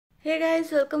Hey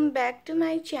guys, welcome back to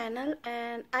my channel.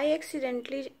 And I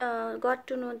accidentally got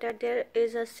to know that there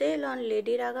is a sale on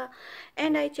Lady Raga,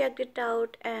 and I checked it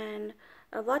out. And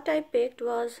what I picked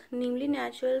was Nimli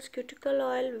Naturals Cuticle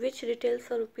Oil, which retails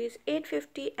for rupees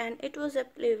 850, and it was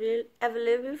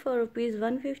available for rupees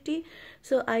 150.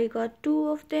 So I got two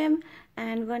of them,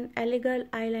 and one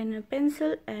elegant eyeliner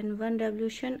pencil and one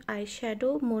revolution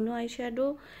eyeshadow, mono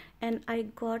eyeshadow. And I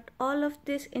got all of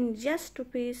this in just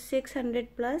rupees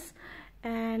 600 plus,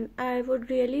 and I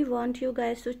would really want you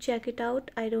guys to check it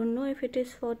out. I don't know if it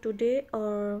is for today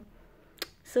or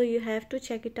so, you have to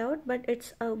check it out, but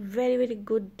it's a very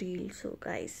good deal. So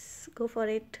guys, go for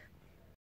it.